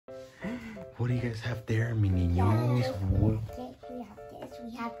What do you guys have there, mi niños?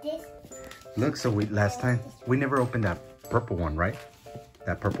 We have this. Look, so last time we never opened that purple one, right?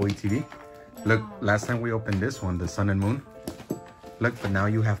 That purple ETB. Look, last time we opened this one, the sun and moon. Look, but now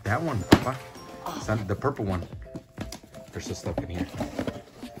you have that one, Papa. The purple one. There's some stuff in here.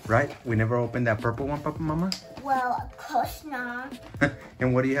 Right? We never opened that purple one, Papa, Mama? Well, of course not.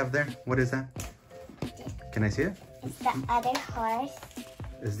 And what do you have there? What is that? Can I see it? It's the other horse.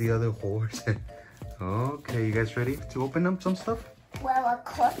 It's the other horse. Okay, you guys ready to open up some stuff? Well, of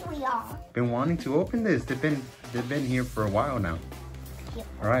course we are. Been wanting to open this. They've been here for a while now. Yep.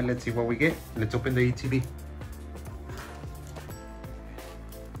 All right, let's see what we get. Let's open the ETB.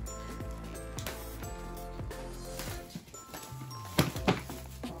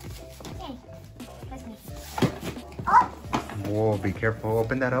 Okay, let's see. Oh! Whoa, be careful.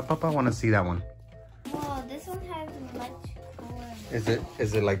 Open that up, Papa. I want to see that one. Whoa, this one has much color.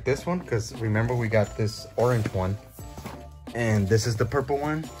 Is it like this one? Because remember we got this orange one. And this is the purple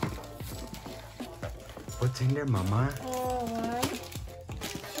one. What's in there, Mama? 1,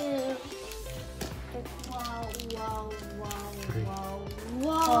 2,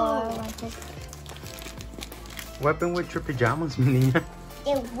 wow. What happened with your pajamas, Menina?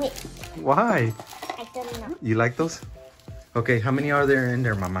 It whipped. Why? I don't know. You like those? Okay, how many are there in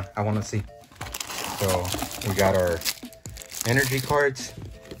there, Mama? I want to see. So we got our energy cards.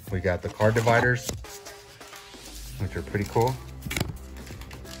 We got the card dividers, which are pretty cool.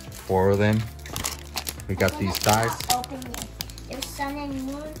 4 of them. We got these dies. Open it. There's sun and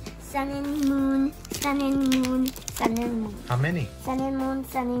moon, sun and moon, sun and moon, sun and moon. How many? Sun and moon,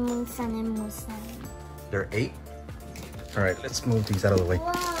 sun and moon, sun and moon, sun and moon. There are 8. All right, let's move these out of the way.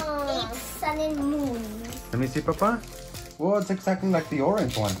 Wow. 8 sun and moon. Let me see, Papa. Well, it's exactly like the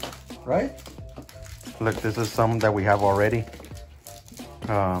orange one, right? Look, this is some that we have already.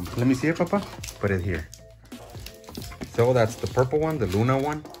 Let me see it, Papa. Put it here. So that's the purple one, the Luna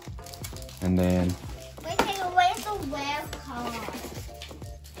one. And then... Where's the rare card?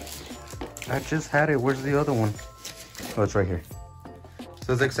 I just had it. Where's the other one? Oh, it's right here.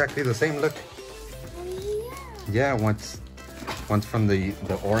 So it's exactly the same. Look. Oh, Yeah, one's from the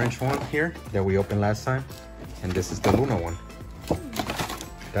orange one here that we opened last time. And this is the Luna one.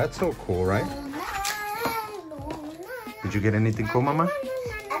 That's so cool, right? Did you get anything cool, Mama?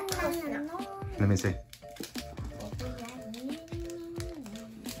 Let me see.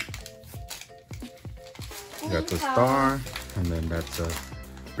 You got the star, and then that's a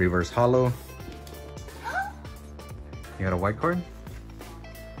reverse hollow. You got a white card?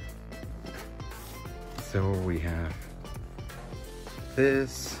 So we have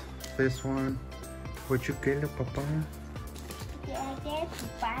this one. What you get, Papa?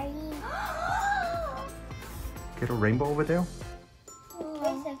 Get a rainbow over there? Wait a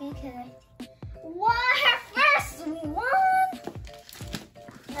second, can I? What? Her first one?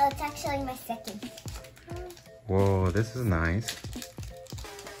 No, it's actually my second. Whoa, this is nice.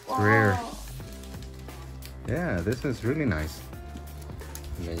 Wow. Rare. Yeah, this is really nice.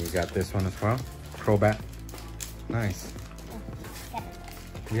 And then you got this one as well. Crobat. Nice.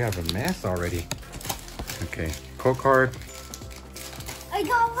 We have a mess already. Okay, code card. I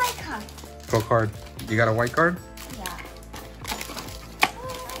got a white card. Code card. You got a white card? Yeah.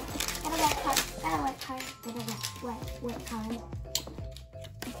 Got a white card. White card.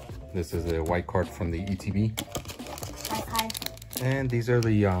 This is a white card from the ETB. White card. And these are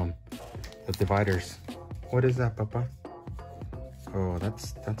the dividers. What is that, Papa? Oh,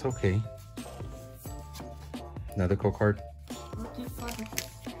 that's okay. Another code card.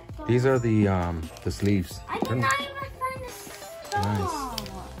 These are the sleeves. I did not even find the star. Nice.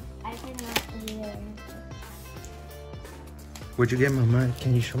 I did not even. What'd you get, Mama?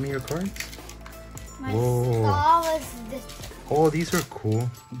 Can you show me your cards? My Whoa. star was this. Oh, these are cool.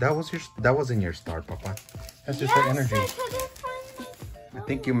 That wasn't your star, Papa. That's just the energy. I couldn't find my star. I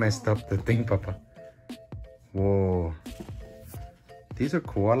think you messed up the thing, Papa. Whoa. These are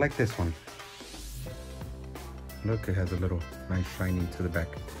cool. I like this one. Look, it has a little nice shiny to the back.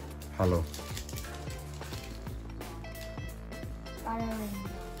 Hollow. Got a rainbow.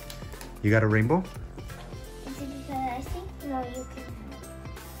 You got a rainbow? Is it because I think no, you can have.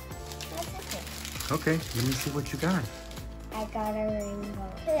 That's okay. Okay, let me see what you got. I got a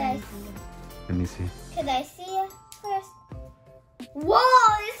rainbow. Could I see? Let me see. Could I see it first?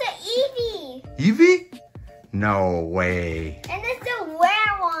 Whoa, it's an Eevee! Eevee? No way. And it's a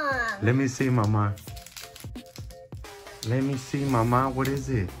rare one. Let me see, Mama. Let me see, Mama. What is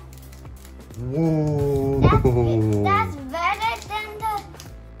it? Whoa. That's better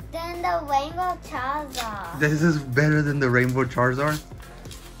than the rainbow Charizard. This is better than the Rainbow Charizard?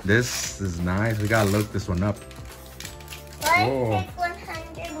 This is nice. We gotta look this one up. Whoa.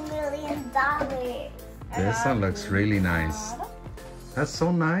 $100 million. This one looks really nice. That's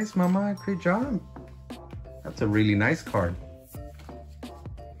so nice, Mama. Great job. That's a really nice card.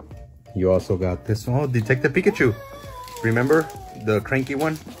 You also got this one. Oh, Detective Pikachu. Remember the cranky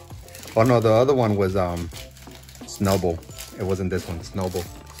one? Oh no, the other one was Snowball. It wasn't this one, Snowball.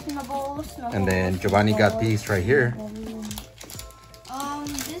 Snowball. And then Giovanni got these right here.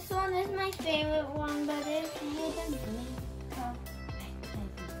 This one is my favorite one, but it's wooden.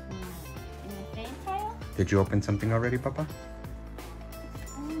 Did you open something already, Papa?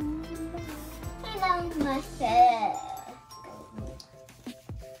 I love myself.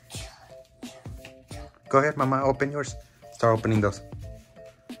 Go ahead, Mama. Open yours. Start opening those.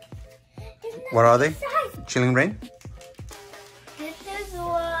 What are they? Chilling Rain? This is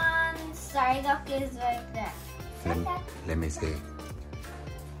one. Psyduck is right there. Let me see.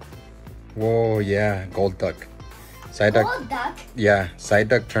 Whoa, yeah, Gold Duck. Psyduck. Gold duck? Yeah,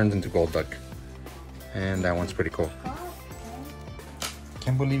 Psyduck turns into Gold Duck. And that one's pretty cool.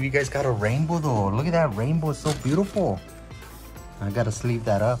 Can't believe you guys got a rainbow though. Look at that rainbow, it's so beautiful. I gotta sleeve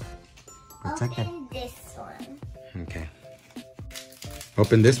that up. Protect it. Open this one. Okay.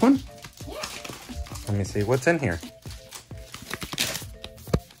 Open this one? Yeah. Let me see, what's in here?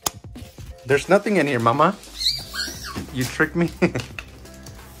 There's nothing in here, Mama. You tricked me.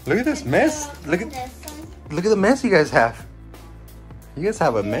 Look at this mess. Look at the mess you guys have. You guys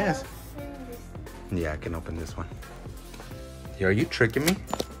have a mess. Yeah, I can open this one. Are you tricking me?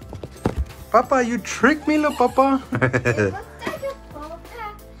 Papa, you tricked me, little Papa. It looks like a full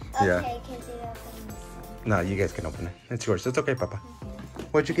pack. Yeah. Okay, can you open this one? No, you guys can open it. It's yours. It's okay, Papa.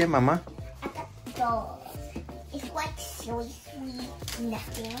 What'd you get, Mama? I got those. It's like so sweet.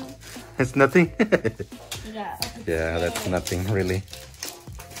 Nothing. It's nothing? Yeah. Yeah, that's nothing, really.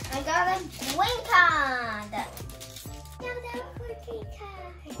 I got a green card. No, that was a green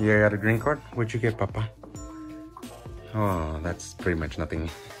card. You got a green card? What'd you get, Papa? Oh, that's pretty much nothing.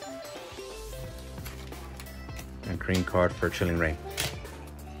 A green card for Chilling Rain.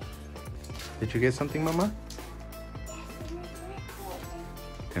 Did you get something, Mama?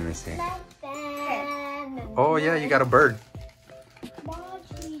 Let me see. Oh, yeah, you got a bird.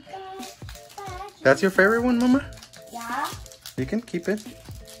 That's your favorite one, Mama? Yeah. You can keep it.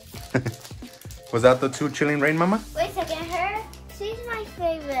 Was that the 2 Chilling Rain, Mama? Wait a second, her? She's my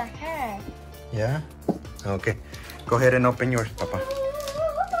favorite, her. Yeah? Okay. Go ahead and open yours, Papa.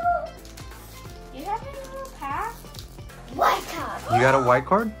 You have a little pack? White card. You got a white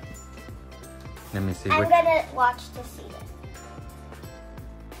card? Let me see. I'm gonna watch to see this.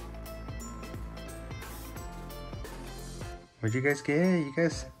 What'd you guys get? You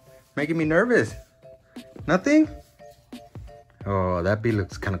guys making me nervous. Nothing? Oh, that bee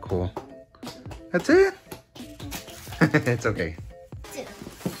looks kind of cool. That's it? It's okay.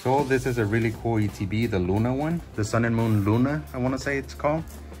 So this is a really cool ETB, the Luna one. The Sun and Moon Luna, I want to say it's called.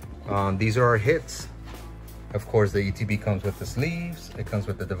 These are our hits. Of course, the ETB comes with the sleeves. It comes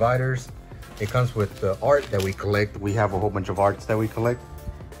with the dividers. It comes with the art that we collect. We have a whole bunch of arts that we collect.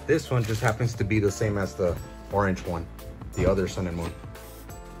 This one just happens to be the same as the orange one, the other Sun and Moon.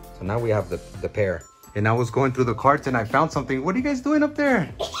 So now we have the pair. And I was going through the carts and I found something. What are you guys doing up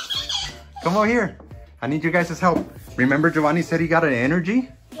there? Come on here. I need you guys' help. Remember Giovanni said he got an energy?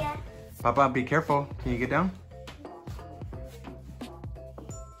 Yeah. Papa, be careful. Can you get down?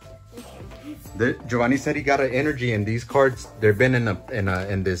 Giovanni said he got an energy, and these cards, they've been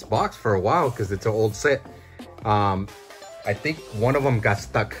in this box for a while because it's an old set. I think one of them got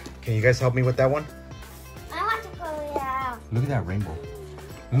stuck. Can you guys help me with that one? I want to pull it out. Look at that rainbow.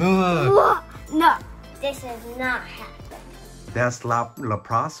 Look. No, this is not happening. That's La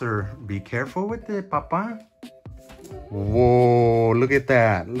Prosser. Be careful with it, Papa. Whoa, look at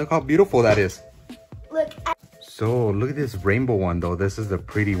that. Look how beautiful that is. Look. So look at this rainbow one though. This is the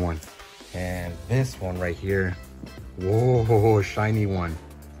pretty one. And this one right here. Whoa, shiny one.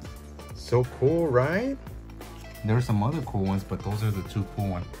 So cool, right? There's some other cool ones, but those are the 2 cool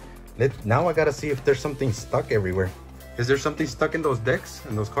ones. Now I gotta see if there's something stuck everywhere. Is there something stuck in those decks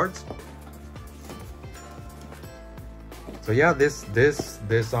and those cards? So yeah, this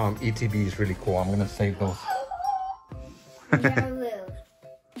ETB is really cool. I'm gonna save those.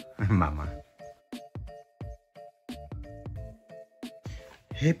 Mama.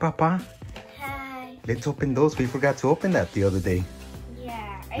 Hey, Papa. Hi. Let's open those. We forgot to open that the other day.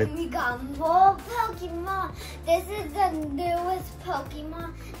 Yeah, and we got more Pokemon. This is the newest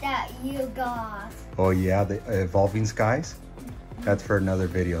Pokemon that you got. Oh yeah, the Evolving Skies. That's for another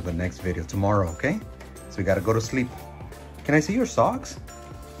video, the next video, tomorrow, okay? So we gotta go to sleep. Can I see your socks?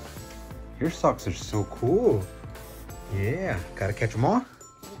 Your socks are so cool. Yeah, gotta catch them all.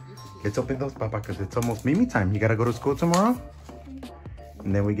 Let's open those, Papa, because it's almost Mimi time. You gotta go to school tomorrow.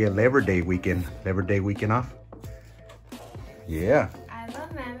 And then we get Labor Day weekend. Labor Day weekend off. Yeah. I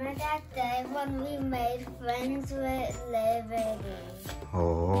remember that day when we made friends with Liberty.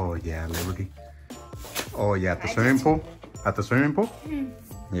 Oh, yeah, Liberty. Oh, yeah, at the swimming pool? At the swimming pool?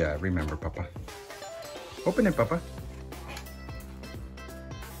 Yeah, I remember, Papa. Open it, Papa.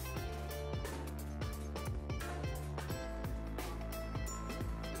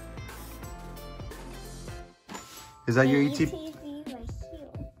 Is that your ETB? Right here.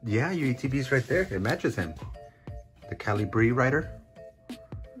 Yeah, your ETB's right there. It matches him. The Calyrex rider.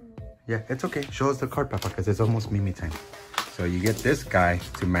 Yeah, it's okay. Show us the card, Papa, because it's almost Mimi time. So you get this guy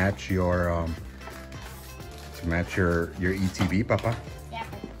to match your your ETB, Papa. Yeah.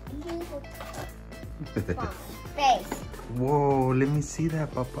 Face. Whoa, let me see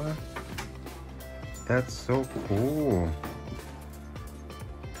that, Papa. That's so cool.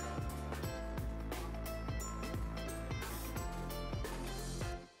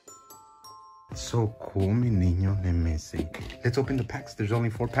 So cool, mi niño. Let me see. Let's open the packs. There's only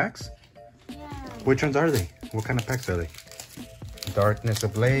 4 packs. Yeah. Which ones are they? What kind of packs are they? Darkness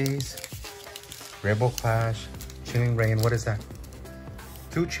Ablaze, Rebel Clash, Chilling Rain. What is that?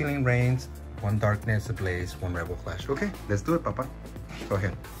 2 Chilling Rains, 1 Darkness Ablaze, 1 Rebel Clash. Okay, let's do it, Papa. Go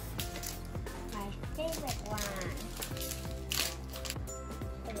ahead. My favorite one.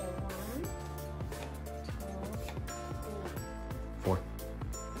 Okay, 1, 2, 3, 4. 4.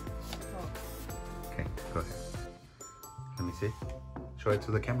 Okay, go ahead. Let me see. Show it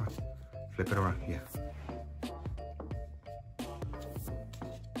to the camera. Flip it around. Yeah.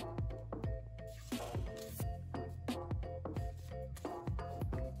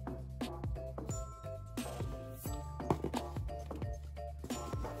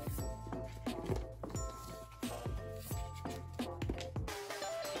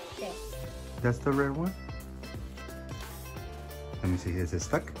 This. That's the red one? Let me see. Is it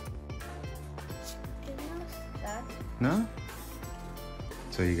stuck? It's not stuck. No?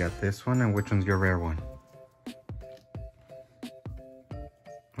 So you got this one, and which one's your rare one?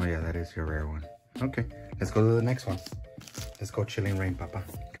 Oh yeah, that is your rare one. Okay, let's go to the next one. Let's go Chilling Rain, Papa.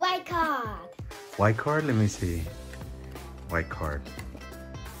 White card. White card? Let me see. White card.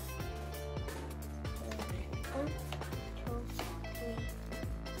 1, 2, 3,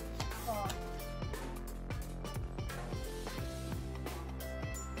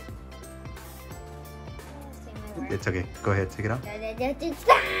 4. It's okay. Go ahead, take it out.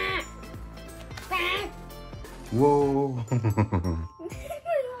 Whoa.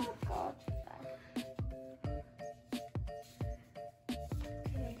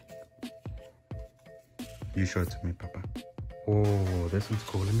 You show it to me, Papa. Oh, this one's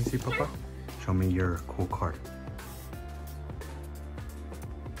cool. Let me see, Papa. Show me your cool card.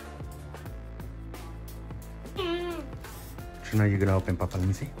 Which one are you gonna open, Papa? Let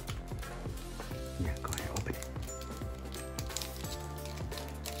me see. Yeah, go ahead, open it.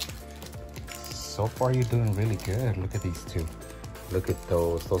 So far, you're doing really good. Look at these 2. Look at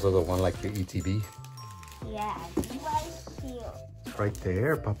those. Those are the one like your ETB. Yeah, right here. It's right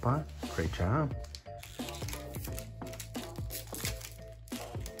there, Papa. Great job.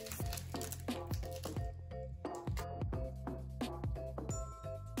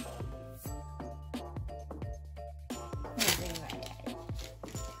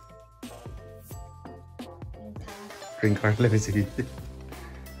 Green card, let me see.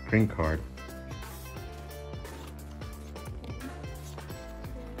 Green card.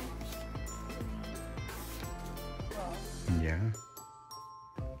 Yeah.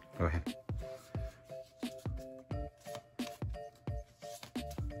 Go ahead.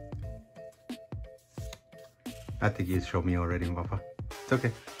 I think you showed me already, Papa. It's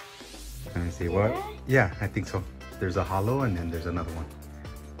okay. Let me see. What? Yeah, I think so. There's a hollow and then there's another one.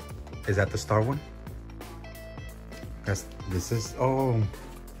 Is that the star one? This is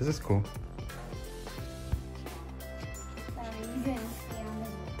cool.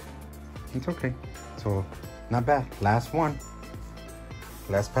 It's okay. So, not bad. Last one.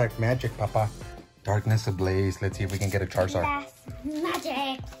 Last pack, magic, Papa. Darkness Ablaze. Let's see if we can get a Charizard. Last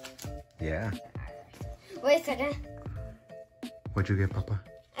magic. Yeah. Wait a second. What'd you get, Papa?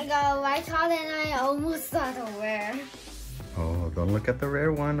 I got a white card and I almost got a rare. Oh, don't look at the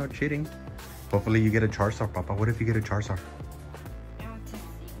rare one. No cheating. Hopefully you get a Charizard, Papa. What if you get a Charizard? I want to see.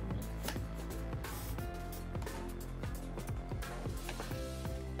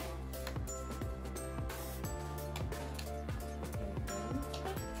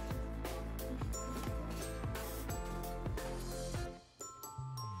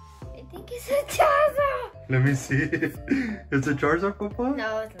 I think It's a Charizard. Let me see. It's a Charizard, Papa?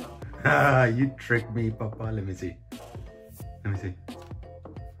 No, it's not. Ah, you tricked me, Papa. Let me see. Let me see.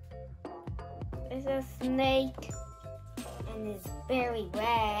 It's a snake. And it's very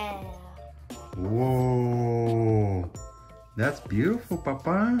red. Whoa. That's beautiful,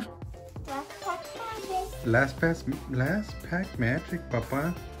 Papa. Last pack magic,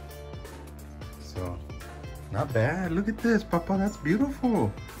 Papa. So, not bad. Look at this, Papa. That's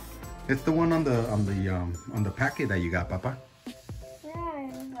beautiful. It's the one on the packet that you got, Papa.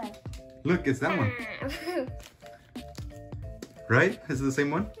 Look, it's that one. Right? Is it the same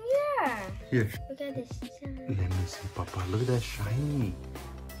one? Yeah. Here. Look at this. Let me see, Papa. Look at that shiny.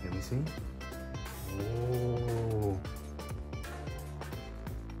 Let me see. Whoa.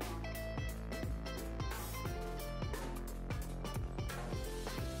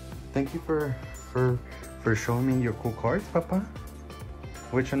 Thank you for showing me your cool cards, Papa.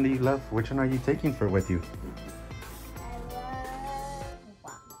 Which one do you love? Which one are you taking with you? I love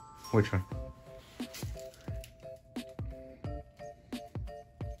one. Which one?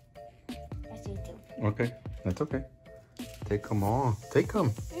 Yes, you do. Okay, that's okay. Take them all. Take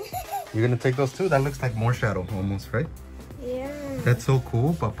them. You're gonna take those too? That looks like more shadow almost, right? Yeah. That's so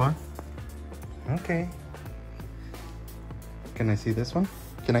cool, Papa. Okay. Can I see this one?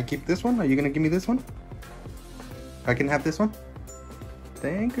 Can I keep this one? Are you gonna give me this one? I can have this one?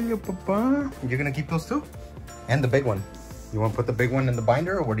 Thank you, Papa. You're gonna keep those two? And the big one. You wanna put the big one in the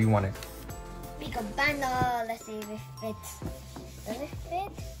binder, or where do you want it? Big bundle. Let's see if it fits. Does it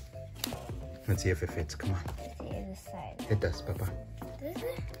fit? Let's see if it fits. Come on. Let's see the side. It does, Papa. Does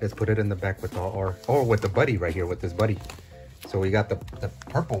it? Let's put it in the back with or with the buddy right here, with this buddy. So we got the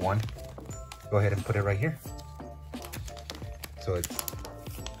purple one. Go ahead and put it right here. So it's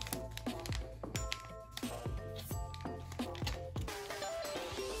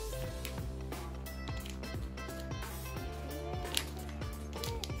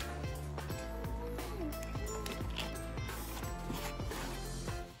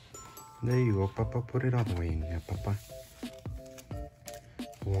there you go, Papa. Put it all the way in here, Papa.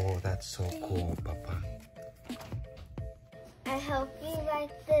 Whoa, that's so cool, Papa. I hope you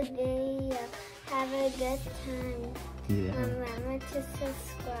like the video. Have a good time. Yeah. Remember to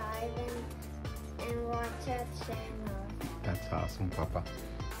subscribe and watch our channel. That's awesome, Papa.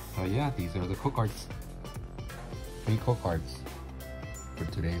 Oh yeah, these are the code cards. 3 code cards for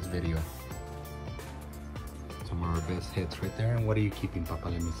today's video. Some of our best hits right there. And what are you keeping, Papa?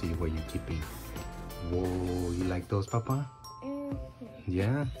 Let me see what you're keeping. Whoa, you like those, Papa?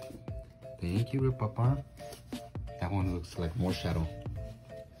 Yeah. Thank you, Papa. That one looks like more shadow.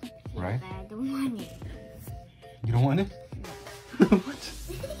 Right? But I don't want it. You don't want it? No.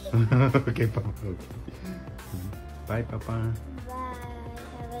 What? Okay, Papa. Okay. Bye, Papa. Bye.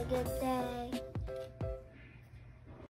 Have a good day.